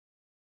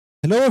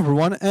Hello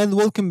everyone and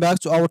welcome back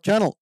to our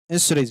channel. In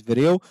today's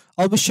video,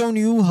 I'll be showing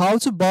you how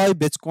to buy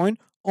Bitcoin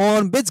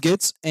on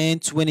Bitget in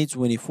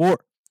 2024.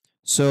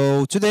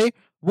 So today,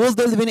 we'll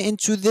delve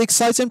into the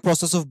exciting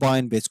process of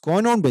buying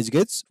Bitcoin on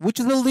Bitget,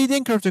 which is the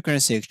leading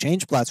cryptocurrency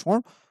exchange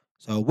platform.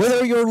 So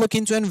whether you're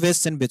looking to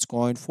invest in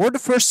Bitcoin for the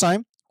first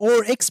time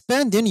or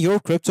expanding your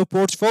crypto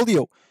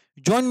portfolio,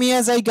 join me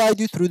as I guide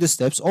you through the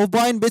steps of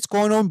buying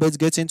Bitcoin on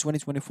Bitget in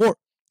 2024.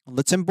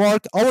 Let's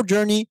embark our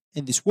journey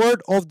in this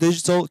world of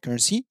digital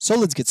currency. So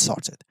let's get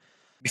started.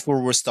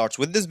 Before we start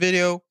with this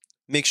video,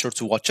 make sure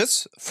to watch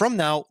us from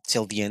now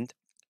till the end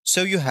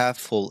so you have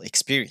full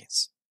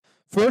experience.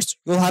 First,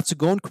 you'll have to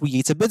go and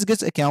create a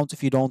Bitget account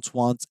if you don't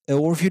want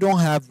or if you don't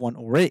have one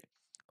already.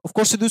 Of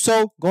course, to do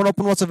so, go and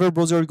open whatever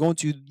browser you're going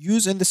to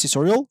use in this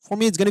tutorial. For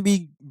me, it's going to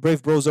be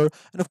Brave browser,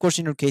 and of course,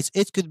 in your case,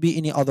 it could be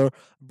any other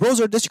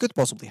browser that you could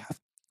possibly have.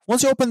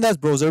 Once you open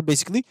that browser,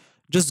 basically,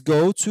 just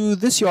go to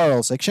this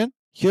URL section.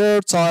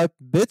 Here, type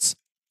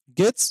bitget.com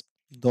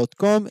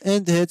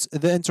and hit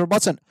the enter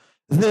button.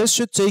 This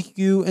should take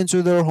you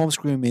into their home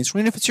screen main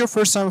screen. If it's your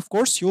first time, of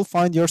course, you'll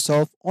find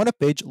yourself on a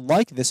page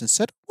like this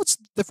instead. What's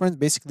different?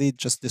 Basically,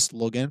 just this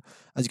login.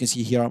 As you can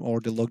see here, I'm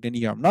already logged in.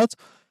 Here, I'm not.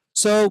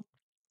 So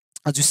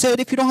as you said,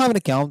 if you don't have an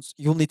account,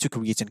 you'll need to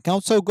create an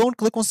account. So go and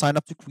click on sign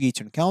up to create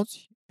an account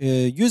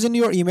using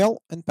your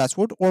email and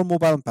password or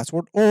mobile and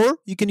password, or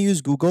you can use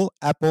Google,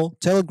 Apple,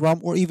 Telegram,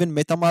 or even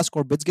MetaMask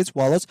or Bitget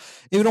wallet.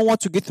 If you don't want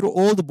to get through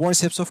all the boring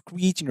steps of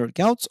creating your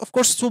account, of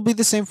course, it will be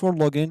the same for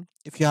login.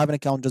 If you have an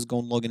account, just go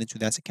and log in into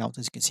that account.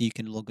 As you can see, you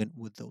can log in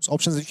with those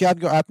options. If you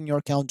have your app in your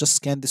account, just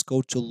scan this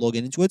code to log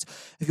in into it.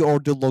 If you're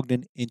already logged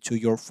in into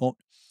your phone.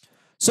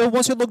 So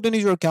once you're logged in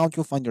into your account,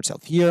 you'll find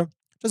yourself here.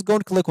 Just go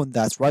and click on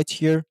that right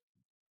here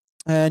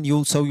and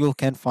you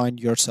can find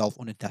yourself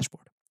on a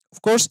dashboard.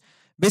 Of course,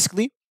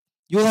 basically,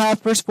 you'll have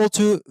first of all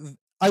to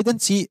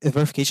identity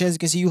verification. As you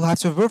can see, you'll have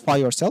to verify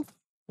yourself.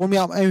 For me,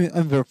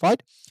 I'm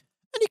verified,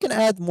 and you can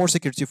add more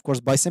security, of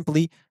course, by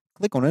simply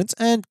click on it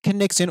and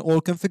connecting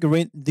or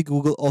configuring the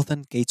Google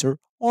Authenticator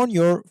on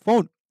your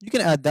phone. You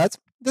can add that.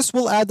 This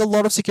will add a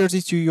lot of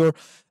security to your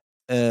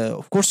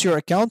of course, your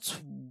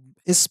account,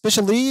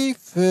 especially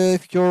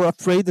if you're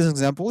afraid, as an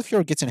example, if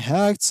you're getting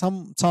hacked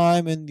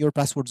sometime and your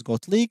passwords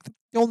got leaked,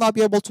 you'll not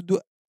be able to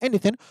do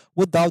anything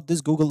without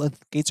this Google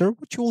Authenticator,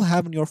 which you will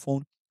have on your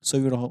phone, so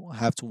you don't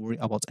have to worry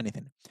about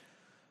anything.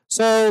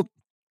 So,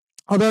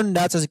 other than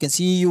that, as you can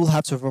see, you will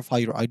have to verify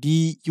your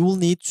ID. You will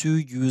need to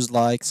use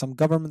like some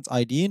government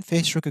ID and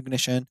face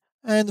recognition.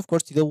 And of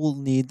course, you will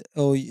need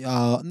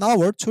an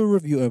hour to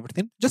review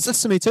everything. Just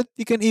estimate it.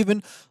 You can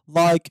even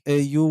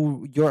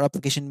your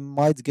application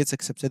might get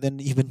accepted in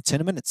even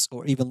 10 minutes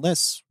or even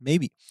less,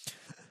 maybe.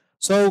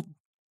 So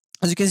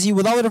as you can see,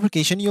 without an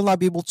application, you'll not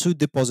be able to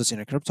deposit in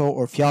a crypto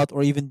or fiat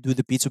or even do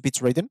the P2P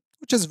trading,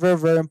 which is very,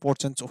 very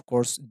important, of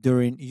course,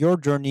 during your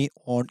journey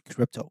on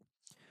crypto.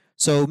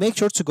 So make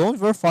sure to go and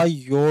verify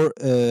your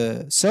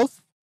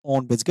self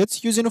on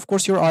Bitget using, of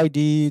course, your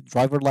ID,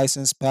 driver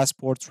license,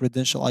 passport,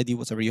 credential ID,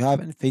 whatever you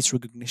have, and face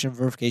recognition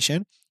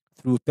verification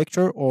through a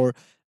picture or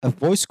a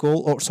voice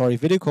call or sorry,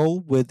 video call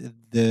with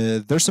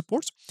their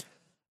support.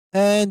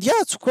 And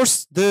yeah, it's, of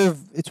course,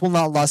 it will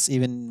not last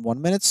even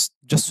 1 minute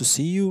just to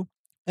see you.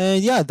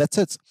 And yeah, that's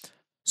it.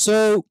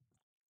 So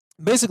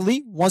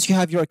basically, once you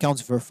have your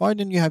account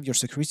verified and you have your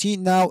security,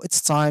 now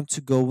it's time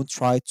to go and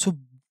try to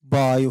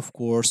buy, of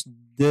course,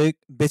 the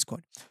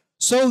Bitcoin.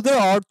 So there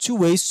are two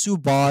ways to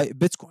buy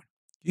Bitcoin.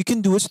 You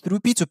can do it through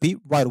P2P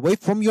right away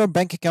from your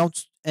bank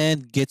account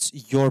and get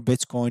your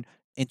Bitcoin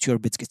into your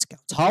Bitget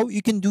account. How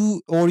you can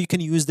do, or you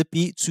can use the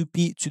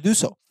P2P to do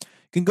so.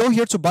 You can go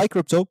here to buy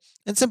crypto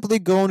and simply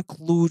go and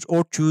include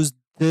or choose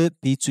the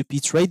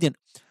P2P trading.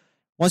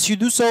 Once you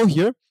do so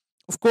here,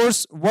 of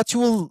course, what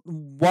you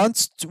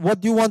want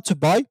to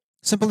buy,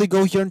 simply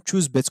go here and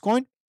choose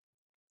Bitcoin.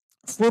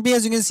 For me,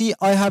 as you can see,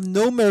 I have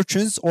no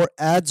merchants or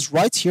ads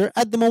right here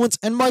at the moment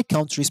in my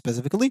country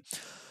specifically.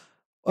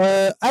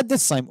 At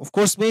this time, of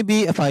course,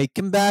 maybe if I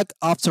come back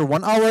after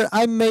 1 hour,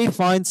 I may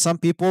find some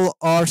people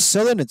are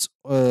selling it,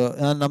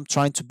 and I'm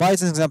trying to buy it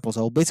as an example.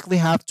 So I'll basically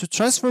have to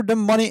transfer the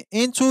money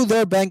into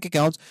their bank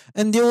account,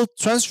 and they will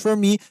transfer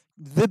me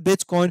the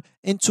Bitcoin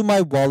into my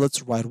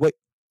wallet right away.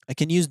 I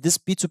can use this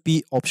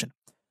P2P option.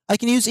 I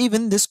can use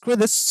even this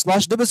credit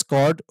slash debit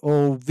card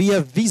or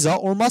via Visa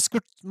or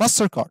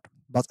Mastercard.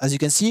 But as you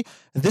can see,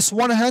 this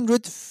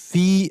 100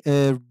 fee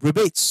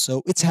rebates,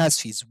 so it has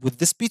fees. With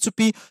this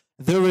P2P,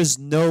 there is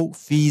no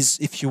fees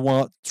if you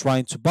are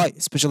trying to buy,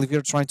 especially if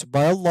you're trying to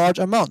buy a large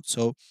amount.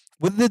 So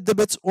with the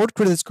debit or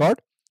credit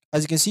card,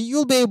 as you can see,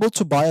 you'll be able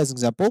to buy, as an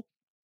example.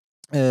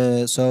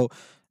 So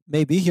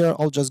maybe here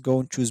I'll just go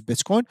and choose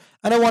Bitcoin,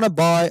 and I want to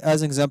buy,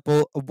 as an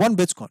example, 1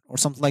 Bitcoin or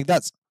something like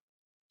that.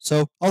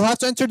 So I'll have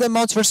to enter the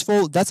amount first of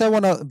all that I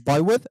want to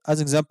buy with. As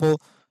an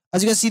example,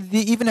 as you can see, they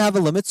even have a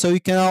limit, so you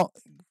cannot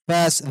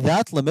pass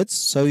that limit.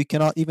 So you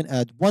cannot even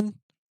add one,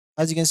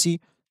 as you can see.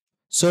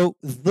 So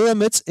the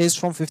limit is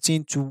from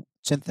 15 to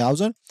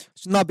 10,000.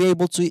 So not be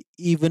able to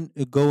even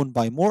go and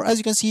buy more. As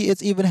you can see,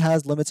 it even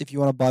has limits if you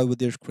want to buy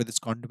with your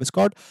credit card and debit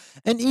card.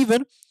 And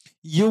even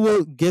you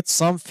will get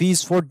some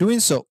fees for doing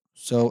so.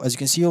 So as you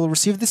can see, you'll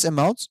receive this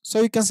amount.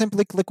 So you can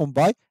simply click on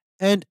buy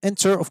and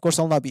enter. Of course,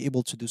 I'll not be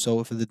able to do so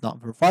if it did not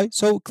verify.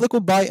 So click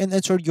on buy and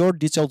enter your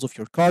details of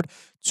your card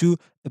to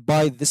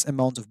buy this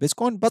amount of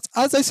Bitcoin. But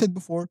as I said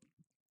before,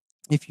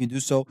 if you do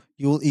so,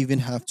 you will even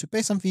have to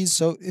pay some fees.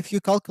 So if you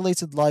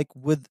calculate it like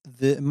with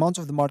the amount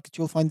of the market,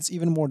 you'll find it's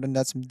even more than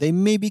that. They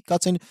may be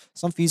cutting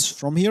some fees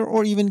from here,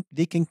 or even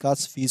they can cut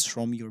fees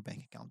from your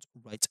bank account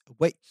right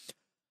away.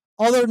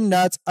 Other than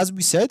that, as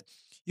we said,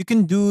 you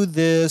can do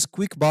this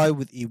quick buy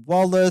with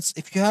e-wallets.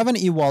 If you have an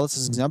e-wallet,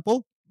 as an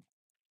example,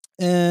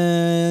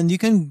 and you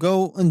can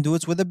go and do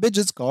it with a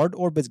Bitget card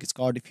or Bitget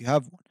card if you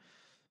have one.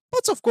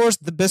 But of course,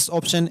 the best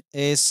option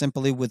is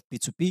simply with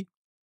P2P.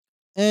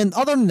 And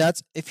other than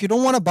that, if you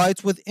don't want to buy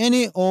it with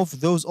any of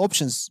those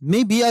options,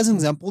 maybe as an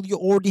example, you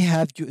already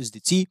have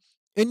USDT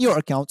in your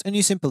account and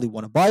you simply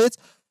want to buy it,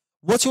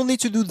 what you'll need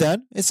to do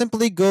then is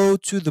simply go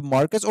to the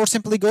market or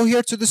simply go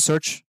here to the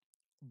search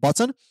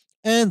button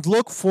and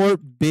look for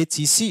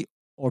BTC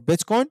or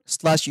Bitcoin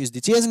slash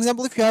USDT. As an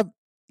example, if you have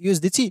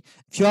USDT,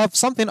 if you have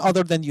something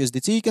other than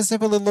USDT, you can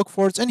simply look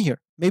for it in here.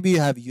 Maybe you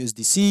have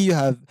USDC, you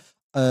have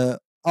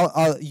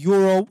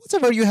Euro,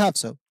 whatever you have.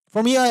 So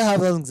for me, I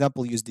have an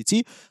example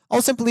USDT.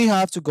 I'll simply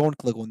have to go and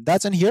click on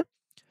that in here,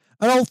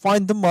 and I'll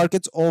find the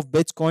market of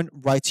Bitcoin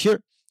right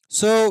here.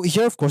 So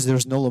here, of course,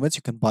 there's no limit.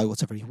 You can buy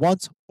whatever you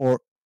want or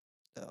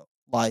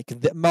like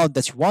the amount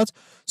that you want.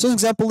 So, for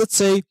example, let's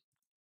say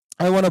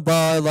I want to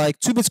buy like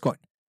 2 Bitcoin.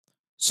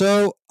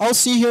 So I'll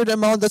see here the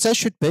amount that I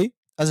should pay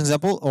as an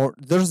example, or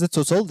there's the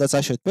total that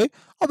I should pay.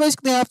 I'll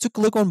basically have to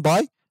click on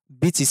buy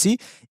BTC.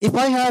 If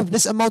I have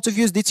this amount of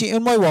USDT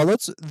in my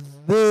wallet,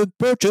 the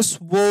purchase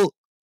will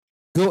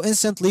go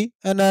instantly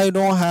and I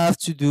don't have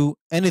to do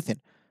anything.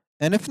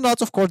 And if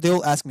not, of course,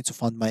 they'll ask me to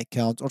fund my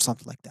account or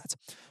something like that.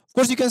 Of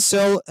course, you can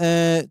sell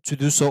to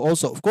do so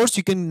also. Of course,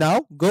 you can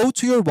now go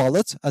to your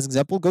wallet, as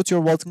example, go to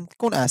your wallet and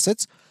click on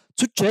assets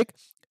to check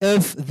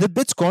if the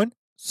Bitcoin,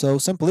 so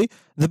simply,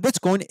 the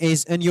Bitcoin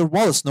is in your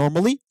wallets.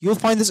 Normally, you'll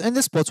find this in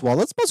the spot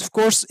wallets. But of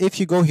course, if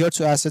you go here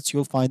to assets,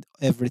 you'll find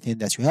everything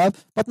that you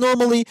have. But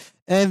normally,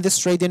 in this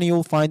trading,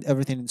 you'll find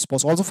everything in the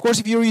spot wallets. Of course,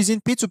 if you're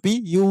using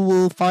P2P, you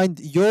will find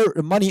your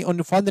money on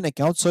the funding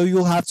account. So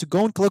you'll have to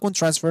go and click on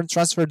transfer and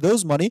transfer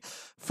those money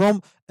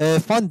from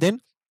funding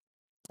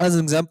as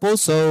an example,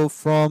 so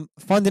from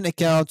funding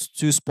account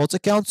to spot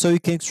account, so you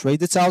can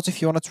trade it out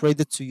if you want to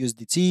trade it to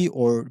USDT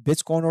or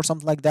Bitcoin or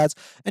something like that,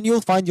 and you'll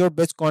find your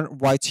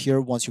Bitcoin right here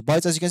once you buy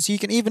it. As you can see, you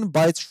can even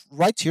buy it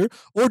right here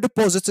or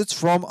deposit it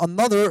from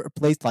another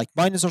place like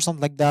Binance or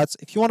something like that.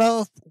 If you want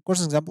to, of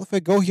course, an example, if I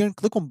go here and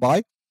click on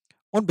buy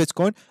on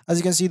Bitcoin, as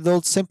you can see,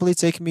 they'll simply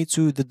take me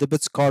to the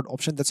debit card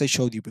option that I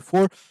showed you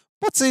before.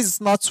 But it's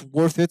not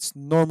worth it.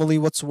 Normally,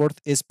 what's worth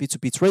is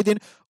P2P trading,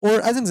 or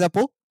as an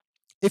example,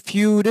 if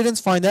you didn't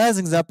find that as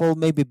an example,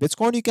 maybe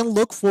Bitcoin, you can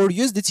look for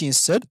USDT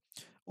instead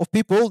of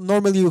people.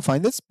 Normally you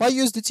find this, buy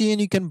USDT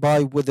and you can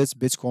buy with this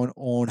Bitcoin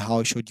on how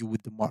I showed you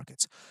with the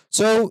markets.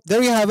 So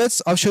there you have it.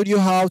 I've showed you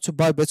how to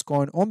buy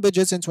Bitcoin on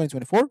Bitget in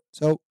 2024.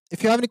 So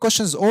if you have any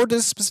questions or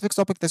this specific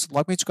topic that you'd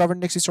like me to cover in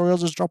the next tutorial,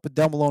 just drop it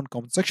down below in the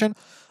comment section.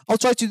 I'll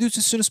try to do it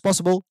as soon as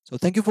possible. So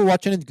thank you for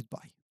watching and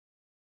goodbye.